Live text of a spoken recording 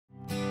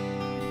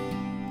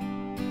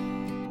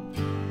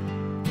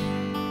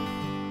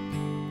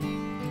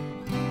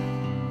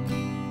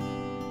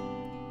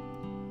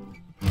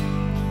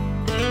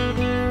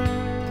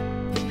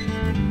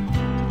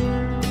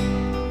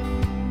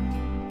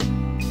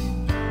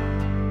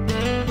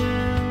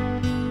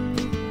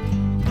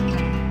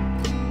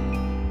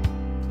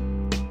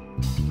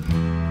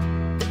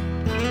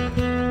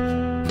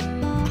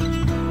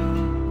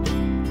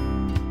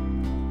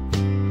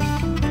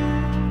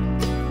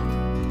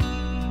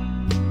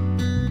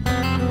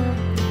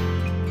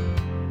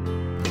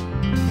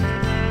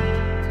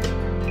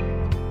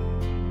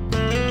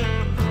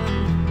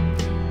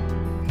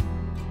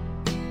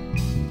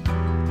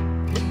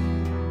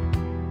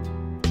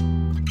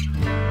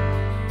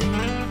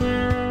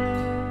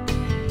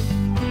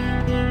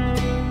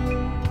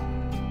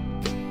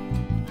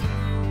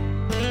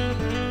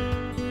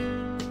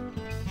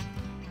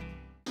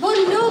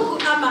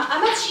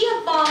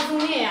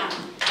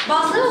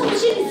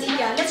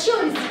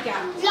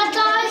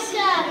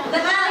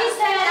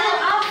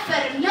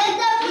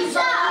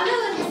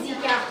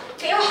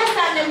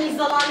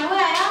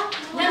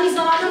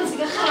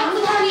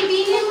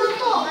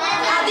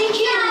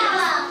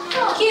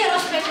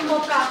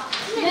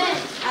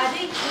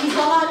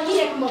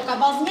بازنێک بۆکە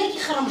بازنێکی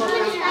خڕم بۆکە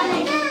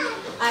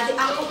ئادی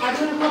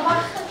ئاقۆقادون بۆبە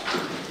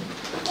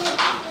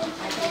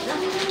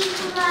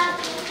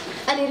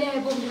ئەلێرێ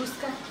بۆم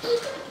دروستکە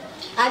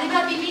ئادی با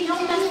ببین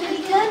هەموو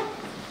ناسپێریکە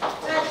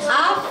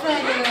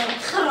ئافەرن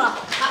خڕە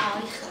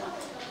ئاوای خڕە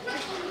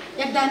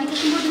یەکدانی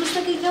کەشم بۆ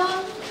دروستەکەیتەوە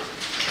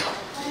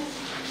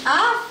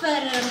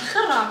ئافەرن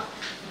خڕە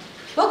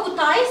وەکو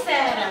تای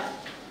سێرە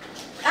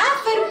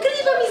ئافەرن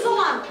کردی بە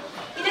میزڵان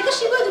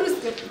ئینەکەشی بۆ دروست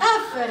کرد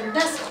ئافەرن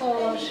دەست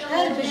خۆش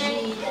هەر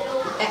بژی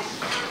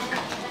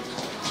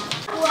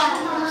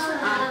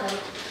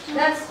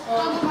دەست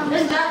خۆش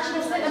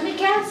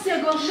ئەمریکا سێ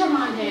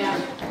گۆشەمان هەیە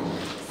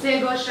سێ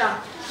گۆشە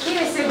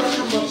کێ سێ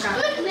گۆشەم بۆ بکە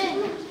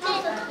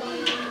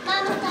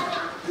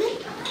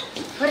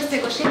وەرە سێ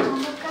گۆشەیەکم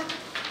بۆ بکە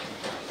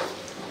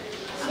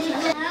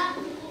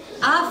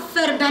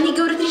ئافەرن دانی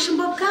گەورەتریشم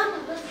بۆ بکە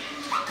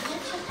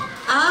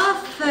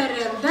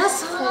ئافەرن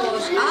دەست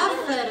خۆش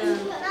ئافەرن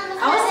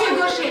ئەوە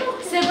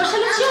سێ گۆشە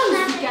لە چیان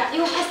نزیکە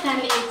ئێوە هەستان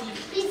لە ئێتی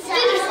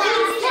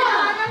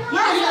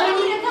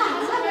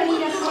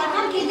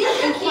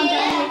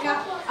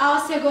ئەوە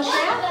سێ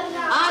گۆشەیە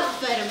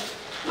ئافەرن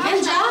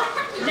ئەنجا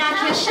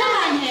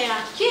لاکێشەمان هەیە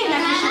کێ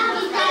لاکێشە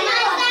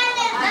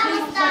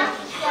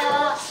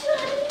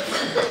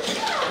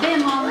بێ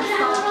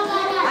مامۆستا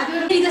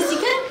ئادی دەستی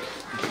کرد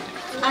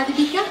ئادی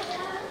بیکە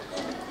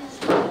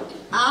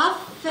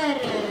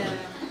ئافەرن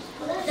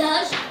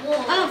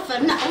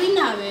ئافەرن ئەوەی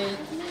ناوێت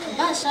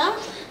باشە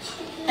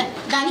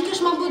دانی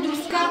کەشمان بۆ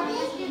دروستکە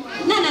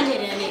نانە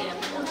لێرە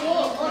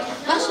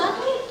باشە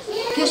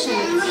کەشم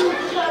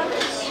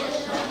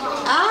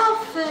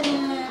ئافەرن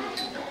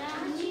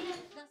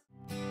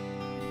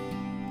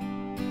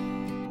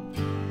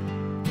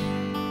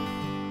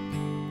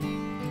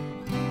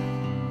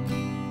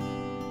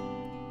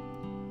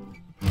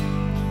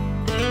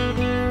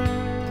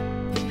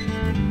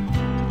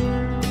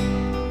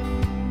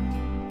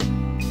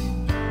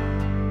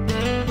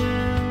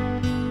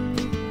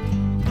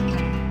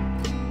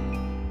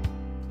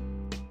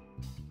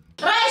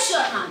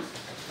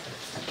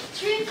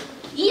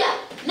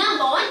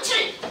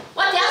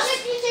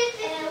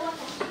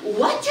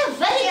What a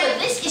very good.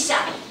 This is a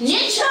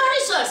natural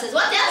resources.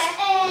 What else?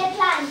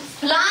 Plants.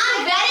 Plant.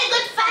 Very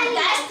good.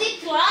 Fantastic.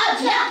 Cloud.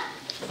 Yeah.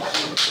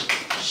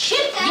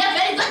 Ship. Yeah.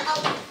 Very good.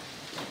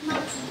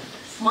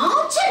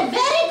 Mountain.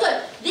 Very good.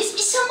 This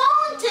is a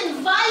mountain.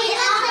 Valley.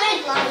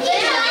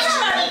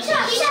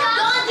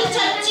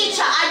 Don't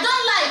teacher. I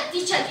don't like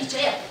teacher.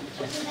 Yeah.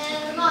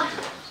 Rock.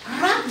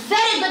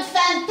 Very good.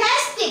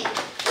 Fantastic.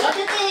 What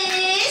it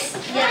is?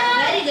 Yeah.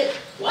 Very good.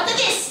 What it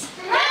is?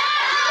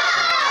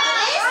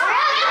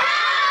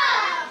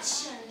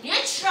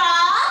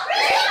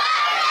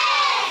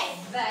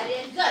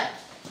 Very good.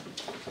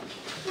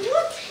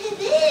 What is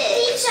this?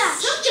 Teacher.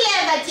 So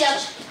clever, teacher.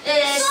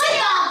 Sit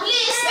down,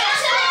 please.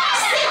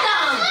 Sit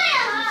down.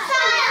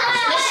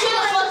 Let's show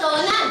the photo.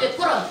 Nabi,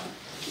 Quran.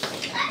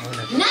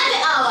 Nabi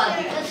Awad.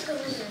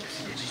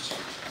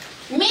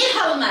 Mir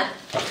Hamad.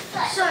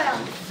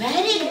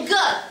 Very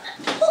good.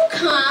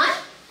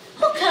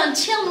 Who can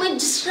tell me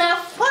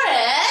describe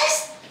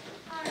forest?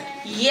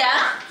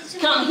 Yeah.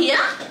 Come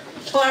here.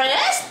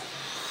 Forest.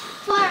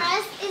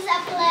 Forest is a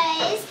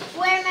place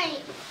where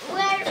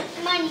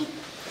many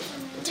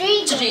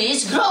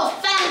trees grow.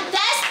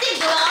 Fantastic.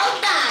 Well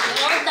done.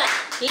 Well done.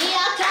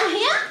 Yeah, come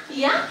here.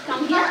 Yeah,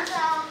 come here.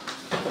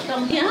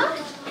 Come here.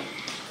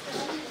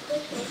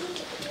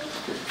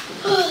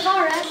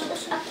 Forest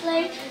is a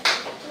place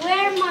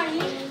where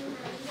many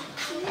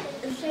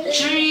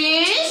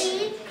trees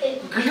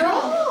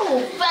grow.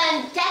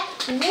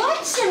 Fantastic.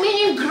 What's the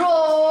meaning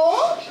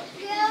grow?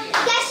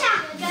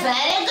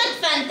 Very good.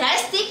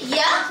 Fantastic.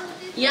 Yeah.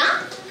 Yeah.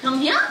 Come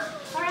here.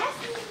 Forest.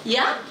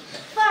 Yeah.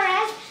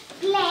 Forest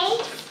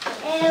place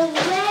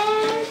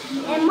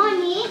where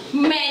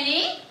many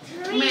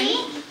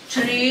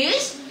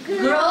trees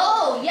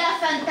grow. Yeah.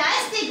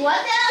 Fantastic.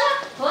 What else?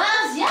 What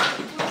else?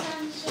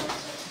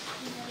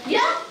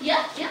 Yeah.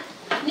 Yeah.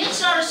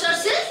 Natural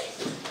resources.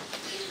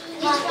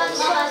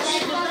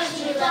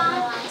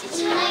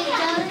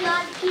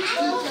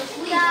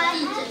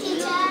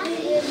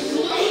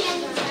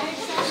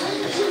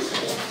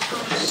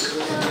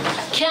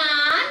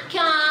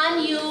 Can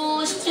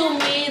use to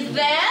meet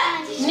their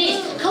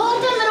needs.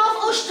 كل مروف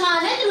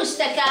أشتانه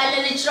درستك على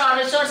natural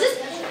resources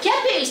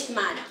كبيست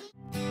معنا.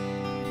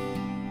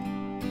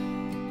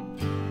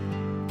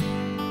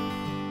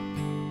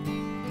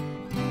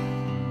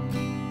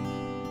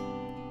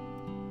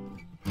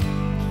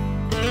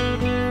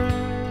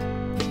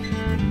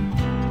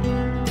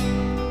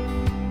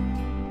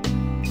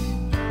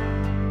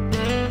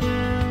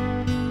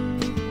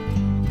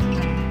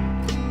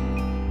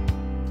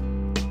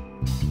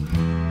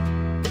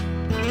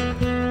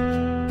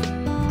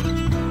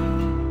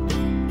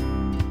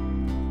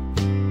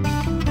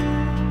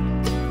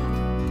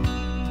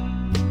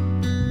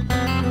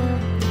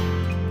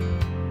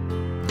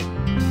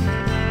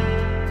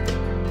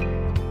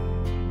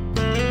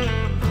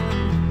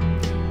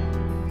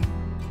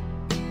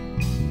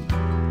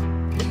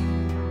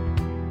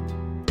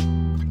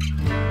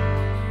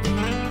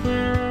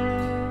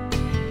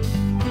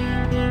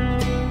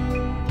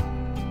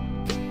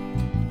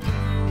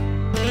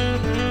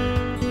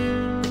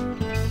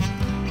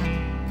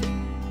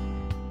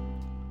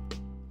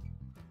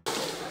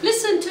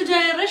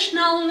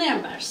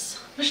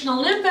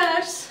 rational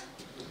numbers.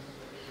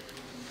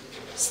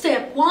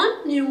 Step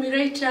 1,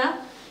 numerator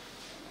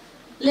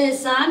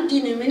less than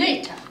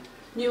denominator.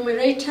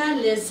 Numerator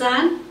less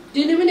than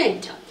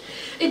denominator.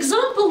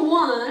 Example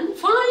 1,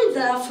 find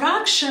the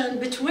fraction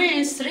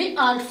between 3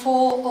 and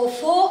 4 or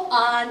 4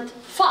 and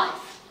 5.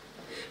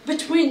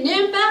 Between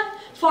number,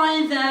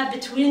 find the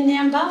between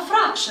number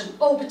fraction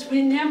or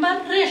between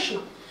number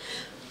rational.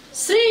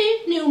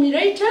 3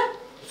 numerator,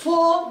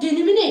 4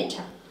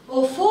 denominator,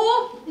 or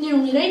 4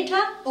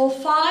 numerator, or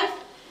 5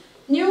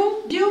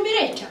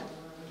 numerator.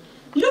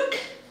 Look,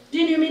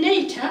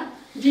 denominator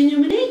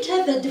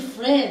the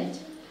different.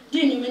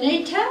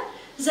 Denominator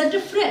the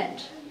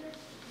different.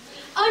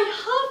 I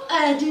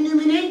have a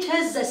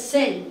denominator the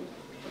same.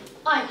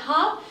 I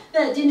have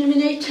the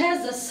denominator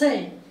the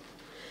same.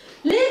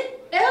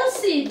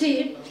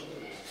 LCD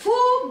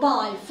 4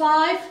 by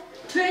 5,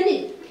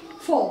 20.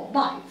 4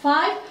 by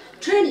 5,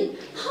 20.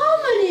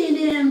 How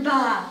many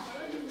number?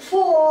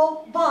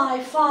 4 by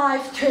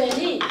 5,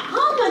 20.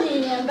 How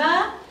many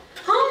number?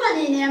 How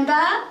many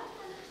number?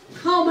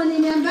 How many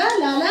number,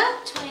 Lala?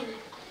 20.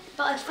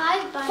 But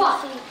 5 by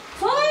 5.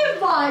 5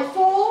 by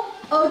 4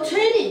 or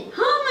 20.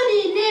 How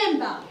many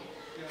number?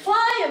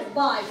 5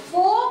 by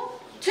 4,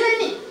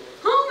 20.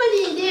 How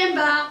many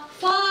number?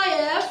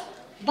 5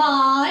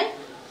 by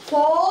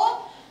 4,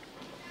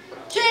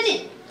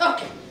 20.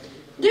 Okay.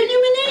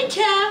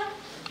 Denominator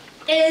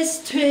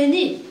is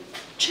 20.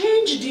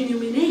 Change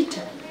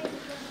denominator.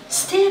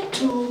 Step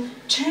 2,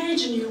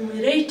 change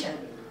numerator.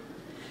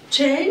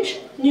 Change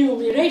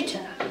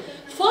numerator.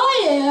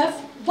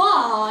 5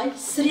 by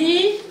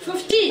 3,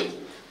 15.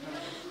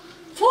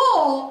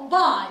 4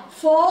 by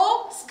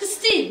 4,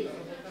 16.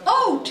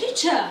 Oh,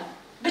 teacher,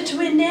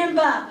 between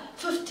number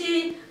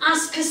 15 and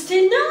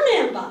 16, no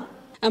number.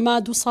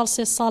 ئەمە 2 ساڵ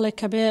 3 ساڵێک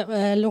کە بێ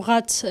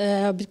لغات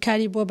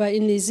بکاری بۆ بە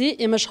ئینگلیزی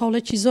ئێمەش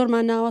هەوڵێکی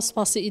زۆرمان ناوە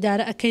سپاسی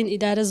ئیدارە ئەەکەین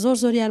ئیدارە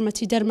زۆر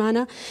یارمەتی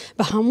دەرمانە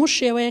بە هەموو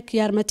شێوەیەک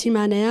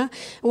یارمەتیمانەیە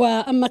و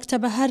ئەم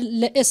مەکتەبە هەر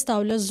لە ئێستا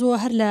و لە زۆر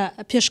هەر لە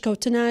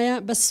پێشکەوتنایە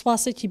بە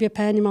سپاسێکی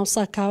بێپایانی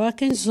ماوسا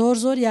کاواکەین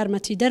زۆر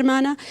یارمەتی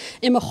دەرمانە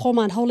ئێمە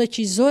خۆمان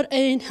هەوڵێکی زۆر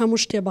ئەین هەموو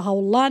شتێ بە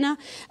هەوڵانە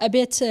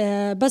ئەبێت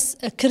بەس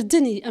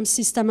کردنی ئەم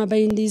سیستەمە بە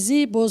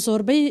ئینگلیزی بۆ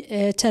زۆربەی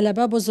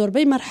تەلەبە بۆ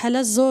زۆربەی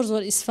مەرحەلە زۆر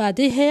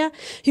ئیسفادەی هەیە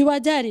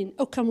هیوادارین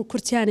ئەو کەم و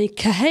کورتیانەی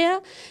کە هەیە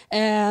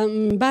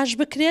باش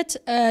بکرێت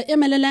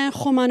ئێمە لەلایەن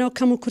خۆمانەوە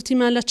کەم و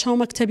کورتیمان لە چاو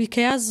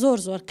مەکتەبیکەیە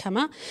زۆر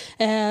کەمە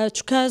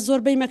چونکە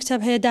زۆربەی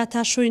مەکتەب هەیە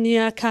داتاشۆی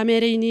نییە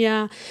کامێرەی نییە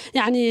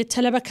یعنی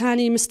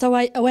تەلەبەکانی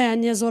مستەوای ئەوەیان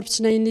نییە زۆر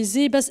بچنە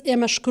ئینگلیزی بەس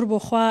ئێمە شکر بۆ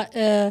خوا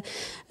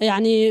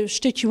یعنی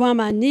شتێکی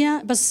وامان نییە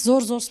بەس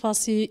زۆر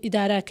سپاسی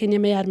ئیداراکەین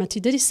ئێمە یارمەتی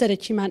دەری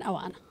سەرەکیمان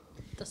ئەوانە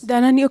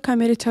دانانی ئەو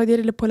کامێرەی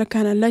چاودێری لە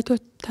پۆلەکانە لای تۆ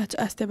تاچ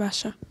ئاستێ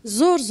باشە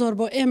زۆر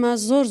بۆ ئێمە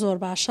زۆر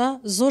باشە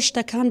زۆر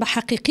شتەکان بە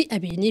حەقیقی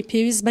ئەبینی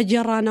پێویست بە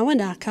گێڕانەوە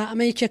ناکە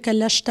ئەمە یەکێکە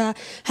لە شتە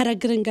هەرە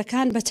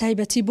گرنگەکان بە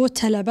تایبەتی بۆ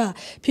تەلەبە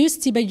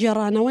پێویستی بە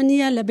گێڕانەوە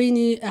نییە لە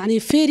بینی عنی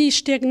فێری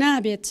شتێک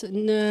نابێت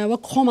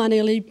وەک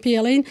خۆمانەڵی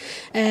پێڵین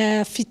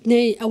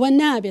فیتنەی ئەوە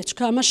نابێت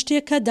چکە ئەمە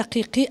شتێکە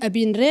دقیقی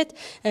ئەبینرێت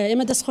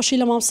ئێمە دەستخۆشی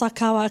لە مامۆستا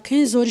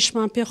کاواکەین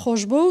زۆریشمان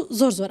پێخۆش بوو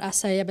و زۆر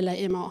ئاساییە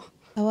بەلای ئێمەوە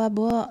ئەوە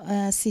بۆ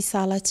 30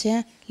 ساڵەچێ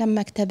لەم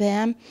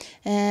مەکتەبەیە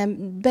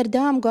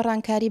بەردەوام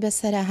گۆڕانکاری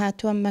بەسەرە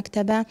هاتووە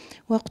مەکتەبە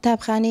و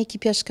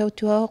قوتابخانەیەکی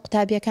پێشکەوتووە و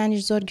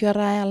قوتابیەکانیش زۆر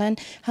گوێڕایەڵێن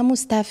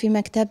هەموو ستافی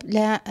مەکتەب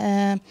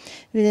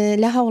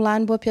لە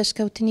هەوڵان بۆ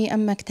پێشکەوتنی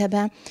ئەم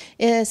مەکتەبە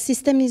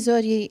سیستەمی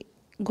زۆری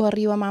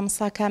گۆڕیوە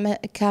مامۆستا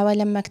کاوە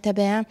لەم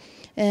مەکتەبەیە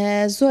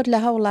زۆر لە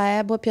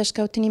هەوڵایە بۆ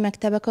پێشکەوتنی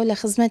مەکتەبەکە و لە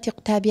خزمەتی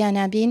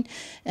قوتابیانە بین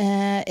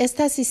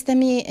ئێستا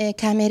سیستەمی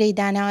کامێرەی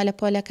داناوە لە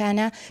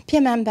پۆلەکانە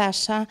پێمان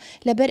باشە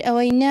لەبەر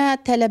ئەوەی نە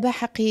تەلەبە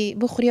حەقی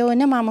بخوریەوە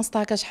نە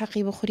مامۆستاکەش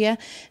حەقی بخوریە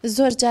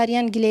زۆر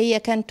جاریان گلەیی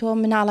ئەەکەن تۆ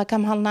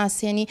مناڵەکەم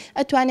هەڵناسیێنی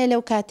ئەتوانێت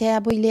لەو کاتەیە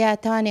بۆی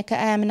لێتوانێت کە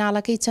ئایا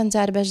مناڵەکەی چەند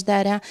جار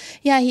بەشدارە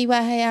یا هیوا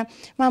هەیە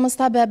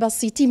مامۆستا بە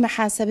بەسیتی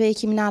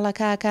مەحاسەبەیەکی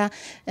مناڵەکەکە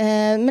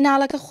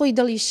مناڵەکە خۆی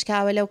دڵی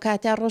شکاوە لەو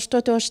کاتە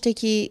ڕۆشتۆ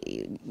شتێکی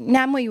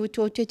نامۆی و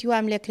تۆتێتی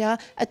وام لێکرا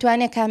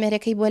ئەتوانێت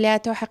کامێرەکەی بۆ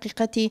لایەتەوە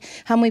حەقیقەتی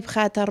هەمووی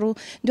بخاتە ڕوو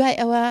دوای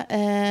ئەوە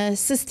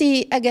سستی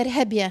ئەگەر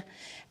هەبێ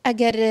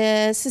ئەگەر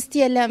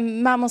سستیە لە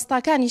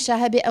مامۆستاکانیشە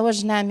هەبێ ئەوەش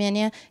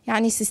نامێنێ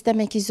یعنی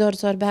سیستەمێکی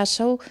زۆر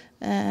باشە و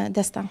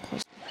دەستان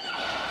خۆش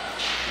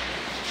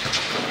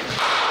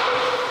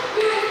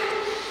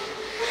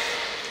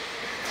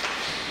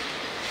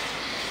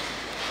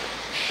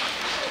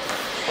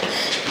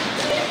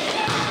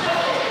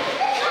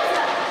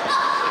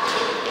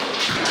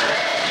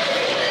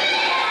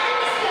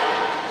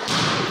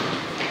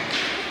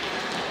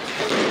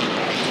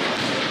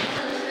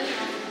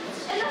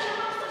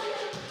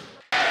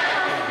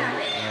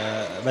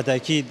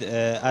بەتاکید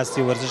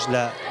ئاستی وەرزش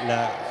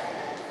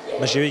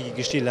بە شێوەیەکی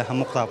گشتی لە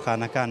هەموو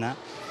قوتابخانەکانە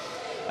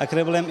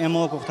ئەکرێ بڵێم ئێمە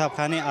وەکو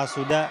قوتابخانەی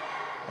ئاسودە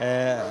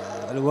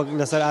وەک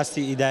لەسەر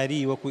ئاستی ئیداری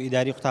وەکو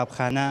ئیداری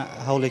قوتابخانە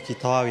هەوڵێکی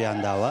تەواویان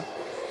داوە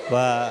و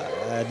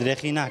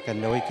درێخی ناکەن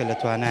لەوەی کە لە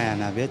توانایان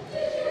نابێت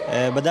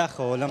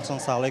بەداخەوە لەم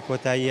چەند ساڵی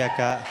کۆتاییە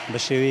کە بە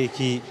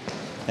شێوەیەکی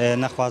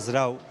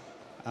نەخوازراو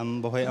ئەم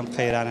بەهۆی ئەم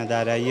قەیرانە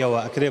داراییەوە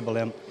ئەکرێ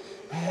بڵێم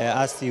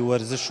ئاستی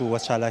وەرزش و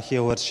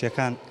چالاکیە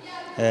وەرزشیەکان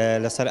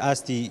لەسەر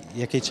ئاستی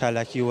یەکەی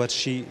چالاکی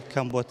وەرشی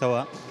کەم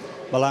بۆتەوە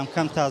بەڵام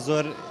کەم تا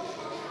زۆر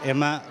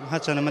ئێمە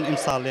هەچەنە من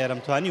ئیمساڵ لێرەم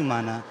توانی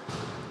ومانە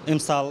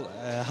ئیمساڵ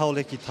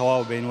هەوڵێکی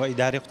تەواو بین و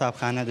ئیداری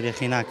قوتابخانە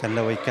درێخی ناکەن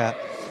لەوەی کە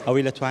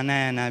ئەوەی لە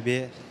توانایە نابێ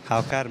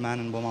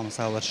هاوکارمانن بۆ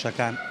مامۆستا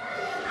وەرشەکان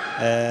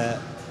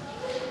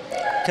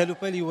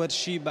کەلوپەلی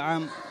وەرشی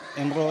بەعام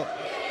ئێمڕۆ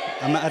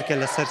ئەمە ئەرکە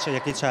لەسەر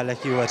یەکەی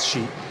چالاکی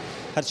وەرشی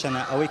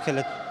هەرچەنە ئەوەی کە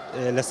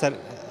لەسەر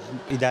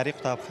ئیداری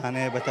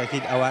قوتابخانەیە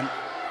بەتاکید ئەوان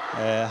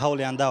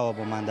هەوڵیان داوە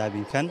بۆمان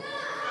دابینکەن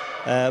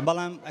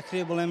بەڵام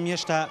ئەکرێ بڵێم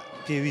هێشتا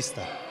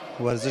پێویستە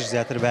وەرزش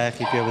زیاتر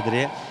بایەخی پێ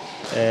بدرێ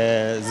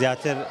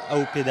زیاتر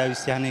ئەو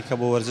پێداویستیانەی کە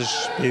بۆ وەرزش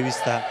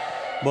پێویستە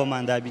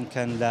بۆمان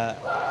دابینکەن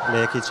لە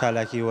یەکەی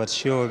چالاکی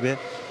وەرشیەوە بێ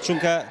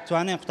چونکە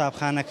توانای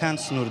قوتابخانەکان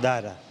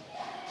سنووردارە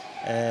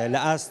لە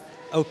ئاست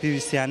ئەو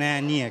پێویستیانەیە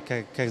نییە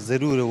کە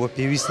زەرورە و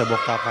پێویستە بۆ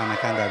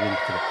قوتابخانەکان دابین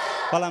بکرێت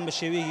بەڵام بە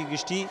شێوەیەکی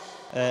گشتی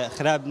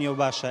خراپ نییە و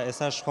باشە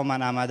ئێساش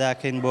خۆمان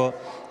ئامادەکەین بۆ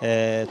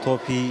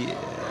تۆپی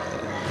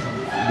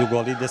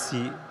دووگۆڵی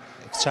دەستی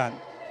کچان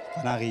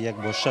قۆناغی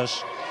 1-6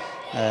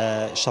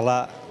 شەڵا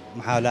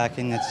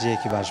محاولاکەین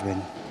نەتیجەیەکی باش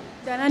بێنین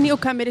دانانی ئەو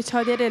کامێرە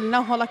چاودێرە لە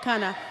ناو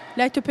هۆڵەکانە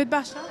لای تۆ پێت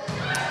باشە؟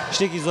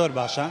 شتێکی زۆر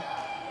باشە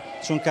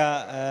چونکە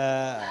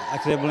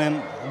ئەکرێ بڵێم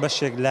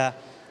بەشێک لە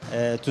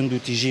تونند و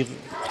تیژی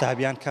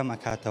قوتابیان کەم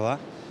ئەکاتەوە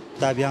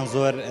قوتابیان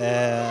زۆر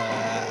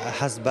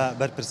حەز بە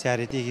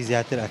بەرپرسیارەتێکی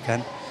زیاتر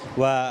ئەکەن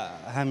و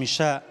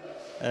هەمیشە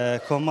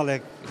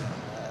کۆمەڵێک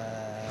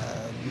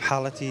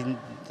حاڵەتی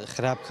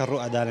خراپکە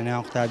ڕوو ئەدا لە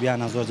نێوان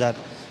قوتابیانە زۆرجار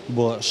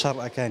بۆ شەڕ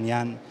ئەکەن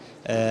یان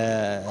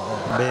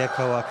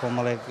بەیەکەوە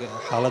کۆمەڵێک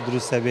حاڵەت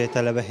دروستە بێتە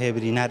لە بەهەیە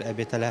برینار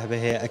ئەبێتە لە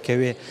بەهەیە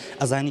ئەکەوێ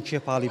ئەزانی کێ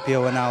پاڵی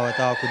پێوە ناوە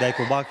تاوەکو دایک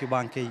و باوکی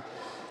بانکەی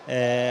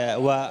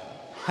و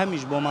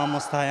هەمیش بۆ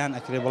مامۆستایان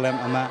ئەکرێ بڵێم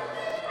ئەمە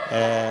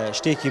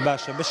شتێکی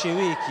باشە بە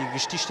شێوەیەکی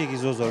گشتی شتێکی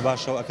زۆر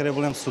باشە و ئەکرێ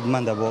بڵێم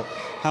سودمەندە بۆ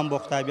هەم بۆ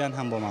قوتابیان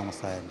هەم بۆ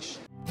مامۆستایانیش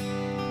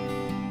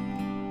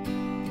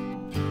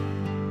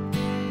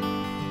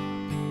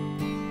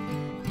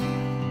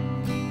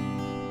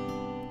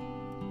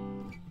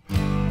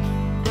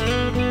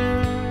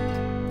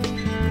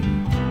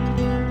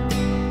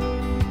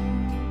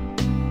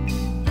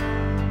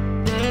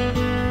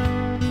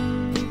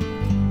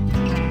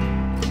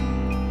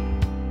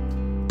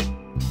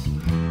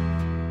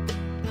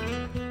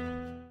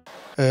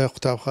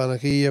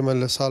قوتابخانەکەی ئێمە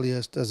لە ساڵی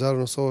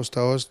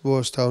 1970 بۆ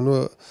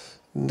 89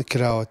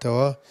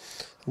 کراوەتەوە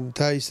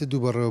تا ئیستا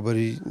دوو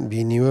بەڕێوەبەری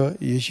بینیوە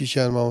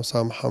یەکیشیان مامۆستا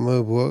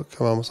محەممەد بووە کە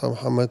مامۆستا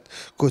محەممەد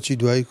کۆچی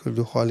دوایی کرد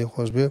و خاڵی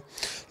خۆش بێ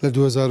لە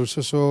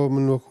 2006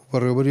 من وەکو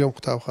بەڕێوەبەری ئەم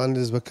قوتابخانە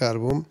دەست بەکار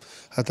بووم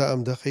هەتا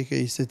ئەم دەقەی کە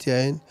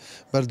ئیستەتیایین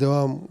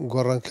بەردەوام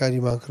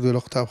گۆڕانکاریمان کردو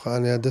لە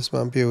قوتابخانەیە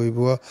دەستمان پێوەی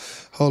بووە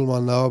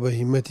هەوڵمان ناوە بە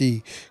هیمەتی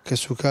کە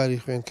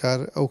سوکاری خوێندکار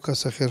ئەو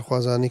کەسە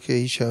خێرخوازانی کە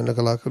هیچیان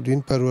لەگەڵا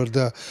کردوین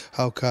پەروەردە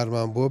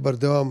هاوکارمان بووە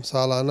بەردەوام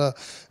ساڵانە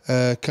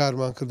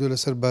کارمان کردو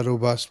لەسەر بەرەو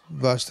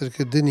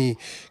باشترکردنی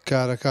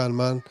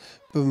کارەکانمان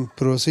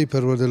پرۆسی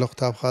پەروەردە لە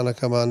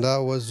قوتابخانەکەماندا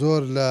و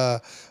زۆر لە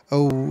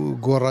ئەو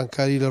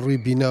گۆڕانکاری لە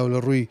ڕووی بینا و لە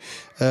ڕووی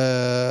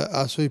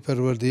ئاسۆی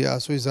پەروەردەی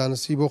ئاسۆی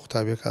زانستی بۆ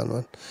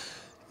قوتابیەکانمان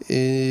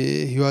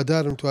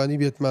هیوادارم توانی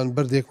بێتمان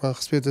بەردێکمان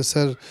خستێتە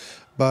سەر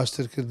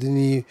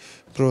باشترکردنی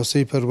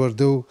پرۆسەی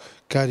پەروەردە و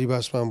کاری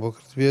باشمان بۆ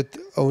کرد بێت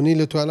ئەوەی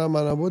لە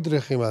توانامانە بۆ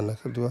درێخیمان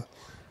نەکردووە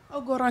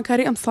ئەو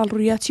گۆڕانکاری ئەم ساڵ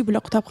ڕوویاتی بوو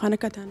لە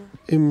قوتابخانەکەتانە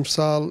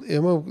ئیمساڵ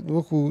ئێمە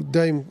وەکو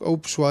دایم ئەو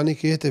پشوانەی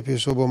کە هێتە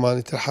پێشەوە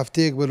بۆمانی تر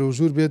هەفتەیەک بەرەو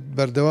ژوور بێت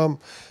بەردەوام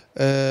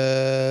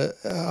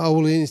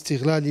هەوڵێن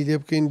ئیستیغلالی لێ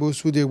بکەین بۆ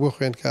سوودێک بۆ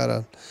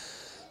خوێندکاران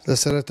لە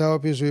سەرەتاوە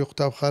پێشەوەی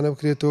قوتابخانە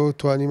بکرێتەوە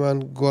توانیمان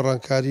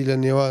گۆڕانکاری لە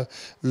نێوان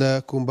لە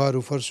کومبار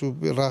و فەرش و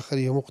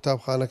ڕاخەری هەموو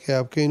قوتابخانەکەیا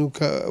بکەین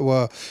و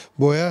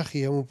بۆ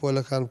یاخی هەموو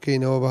پۆلەکان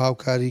بکەینەوە بە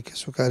هاوکاری کە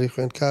سوکاری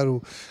خوێندکار و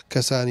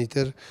کەسانی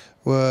تر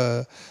و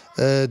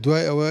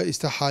دوای ئەوە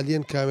ئیستا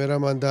حالیەن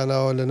کامێرامان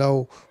داناوە لە ناو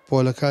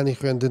پۆلەکانی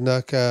خوێندندا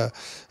کە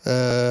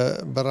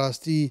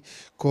بەڕاستی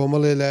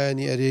کۆمەڵێ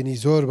لایەنی ئەرێنی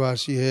زۆر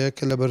باشی هەیە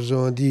کە لە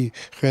بەرژەوەندی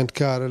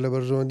خوێندکارە لە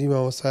بەرژەوەندی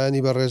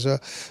مامۆستایانی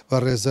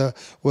بەڕێزە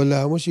و لە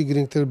هەمووشی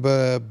گرنگتر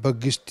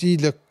بەگشتی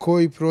لە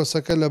کۆی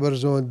پرۆسەکە لە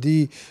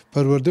بەرژەوەندی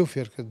پەروەردە و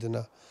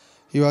فێرکردنە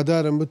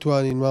هیوادارم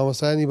بتوانین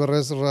مامۆستایانی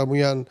بەڕێز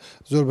ڕامویان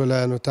زۆر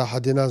بەلایەن و تا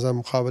حەدێ نازان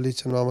مقابلی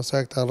چەند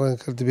مامۆستایەکتان ڕەنگ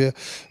کردبێ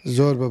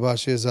زۆر بە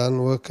باشێزان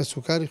و کە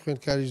سوکاری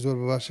خوێندکاری زۆر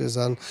بە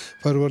باشێزان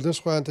پەروەردەش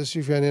خۆیان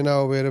تەشریفیان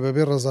هێناوە بێرە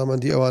بەبێ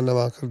ڕەزامەندی ئەوان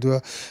نەمان کردووە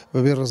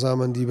بەبێ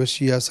ڕەزامەندی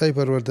بەشی یاسای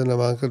پەروەردە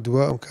نەمان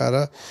کردووە ئەم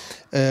کارە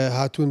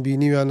هاتوون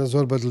بینیویانە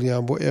زۆر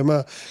بەدڵیان بۆ ئێمە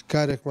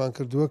کارێکمان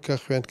کردووە کە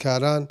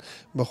خوێندکاران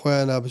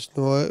بەخۆیان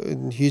نابستنەوە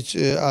هیچ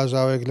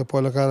ئاژاوێک لە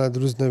پۆلەکانە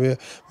دروست نەبێ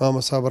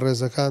مامۆستا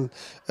بەڕێزەکان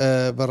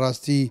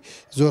بەڕاستی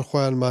زۆر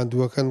خۆیان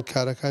ماندووەکەن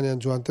کارەکانیان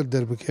جوانتر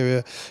دەربکەوێ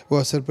و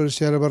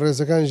سەرپەرشتیارە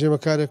بەڕێزەکانی ژێمە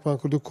کارێکمان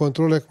کردو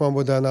کۆنتترۆلێکمان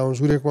بۆ داناون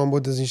ژوورێکمان بۆ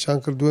دەستنیشان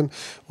کردوون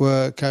و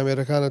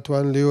کامێرەکان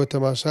ئەتوان لێوە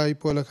تەماشای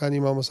پۆلەکانی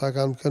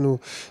مامۆساکان بکەن و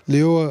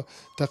لێوە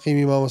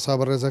تەقیمی مامۆستا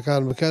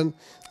بەڕێزەکان بکەن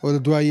و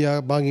دوایە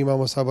بانگی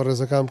مامۆستا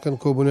بەڕێزەکان بکەن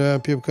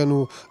کۆبوونەوەیان پێ بکەن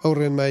و ئەو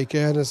ڕێنماییکە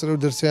هەنە سەر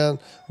و دەرسیان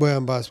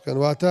بۆیان باس بکەن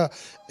واتە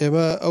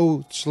ئێمە ئەو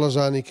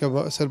شڵەژانی کە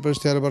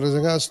سەرپەرشتیارە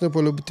بەڕێزەکان چنە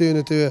پۆلە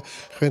بتێنێتەوە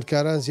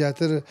خوێندکاران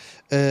زیاتر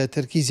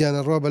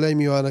تەرکیزیانە ڕوا بەلای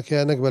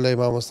میوانەکەیان نەک بەلای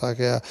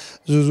مامۆستاکەیە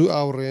زوو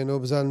ئاوڕێنەوە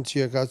بزانن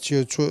چیەکات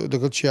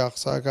دەگەڵ چیا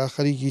قساکە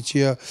خەریکی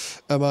چییە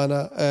ئەمانە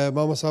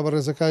مامۆستا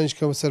بەڕێزەکانیش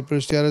کەمە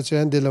سەرپەرشتیارە چ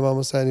هەندێک لە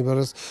مامۆستانی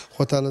بەڕێز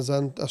خۆتان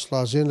نەزان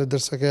ئەشڵاژێن لە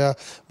دەرسەکەیە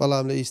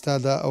بەڵام لە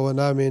ئیستادا ئەوە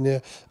نامێنێ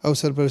ئەو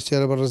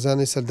سەرپەرشتیارە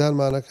بەڕێزانەی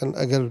سەردانمانەکەن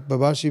ئەگەر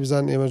بەباشی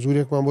بزان ئێمە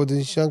ژوورێکمان بۆ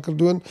دەنیشان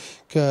کردوون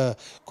کە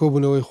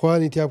کۆبوونەوەی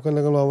خوانی تیا بکەن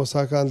لەگەڵ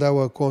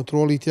مامۆستاکانداوە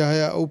کۆنتترۆلی تیا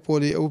هەیە ئەو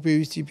پۆلی ئەو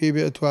پێویستی پێ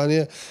بێ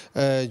ئەتوانێ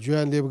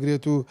گویان لێ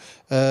بگرێت و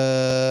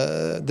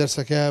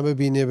دەرسەکەیان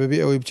ببینێ بەبێ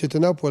ئەوەی بچێتە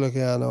ناو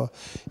پۆلەکەیانەوە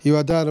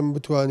هیوادارم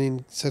بتوانین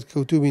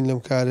سەرکەوتوو بین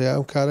لەم کارەیە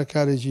ئەم کارە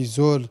کارێکی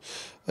زۆر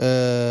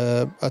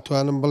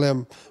ئەتوانم بڵێم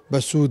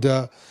بەسوودە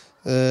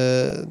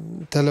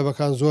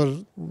تەلەبەکان زۆر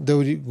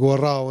دەوری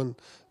گۆڕاون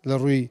لە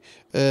ڕووی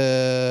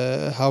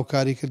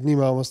هاوکاریکردنی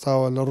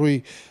مامۆستاوە لە ڕووی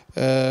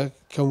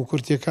کەم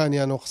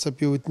کورتیەکانیان و قسە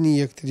پێوتنی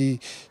یەکتری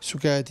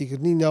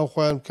سوکایەتیکردنی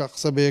ناوخۆیان کە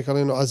قسە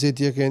بەیەکەڵێن و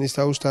ئازێتیەکەیان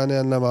ئێستا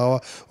شتانیان نەماوە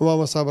و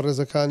مامۆستا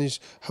بەڕێزەکانیش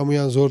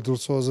هەمویان زۆر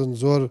دڵسۆزن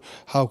زۆر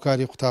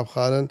هاوکاری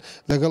قوتابخانن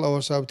لەگەڵ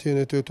ئەوەشا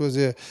بتوێنێتەوە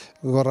تۆزێ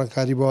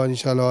گۆڕانکاری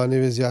بەوانی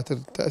شالەوانەوێ زیاتر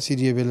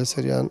تەسیریە بێ لە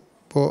سەریان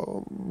بۆ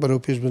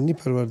بەرەو پێشبردنی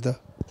پەروەردە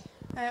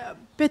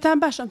پێتان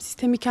باش ئەم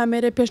سیستەمی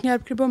کامێرە پێشنیار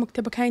بکرێت بۆ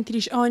مەکتەبەکانی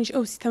تریش ئەوانیش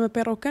ئەو سیستەمە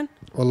پێڕۆکەن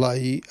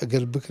واللهی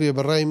ئەگەر بکرێ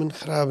بەڕای من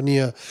خراپ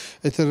نییە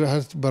ئێتر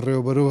هەر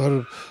بەڕێوەبەرەوە هەر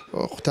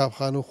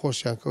قوتابخانە و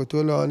خۆشیان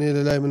کەوتووە لەوانەیە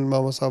لە لای من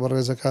مامۆستا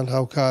بەڕێزەکان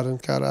هاوکارن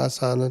کار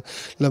ئاسانن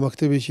لە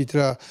مەکتەبێکی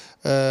ترا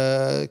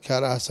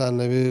کار ئاسان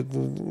نەبێ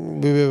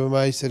ببێ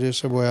بەمای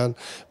سەرێشە بۆیان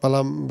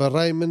بەڵام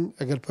بەڕای من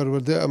ئەگەر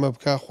پەروەردە ئەمە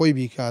بکە خۆی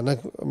بیکە نەک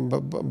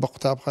بە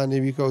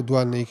قوتابخانەی بیکە و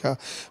دوان نیکە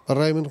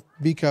بەڕای من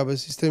بیکا بە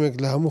سیستەمێک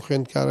لە هەموو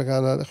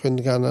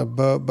خوێندکانە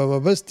بە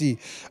مەبەستی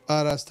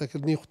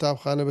ئاراستەکردنی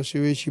قوتابخانە بە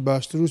شێوەیەکی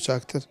باشتر و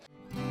چاکتر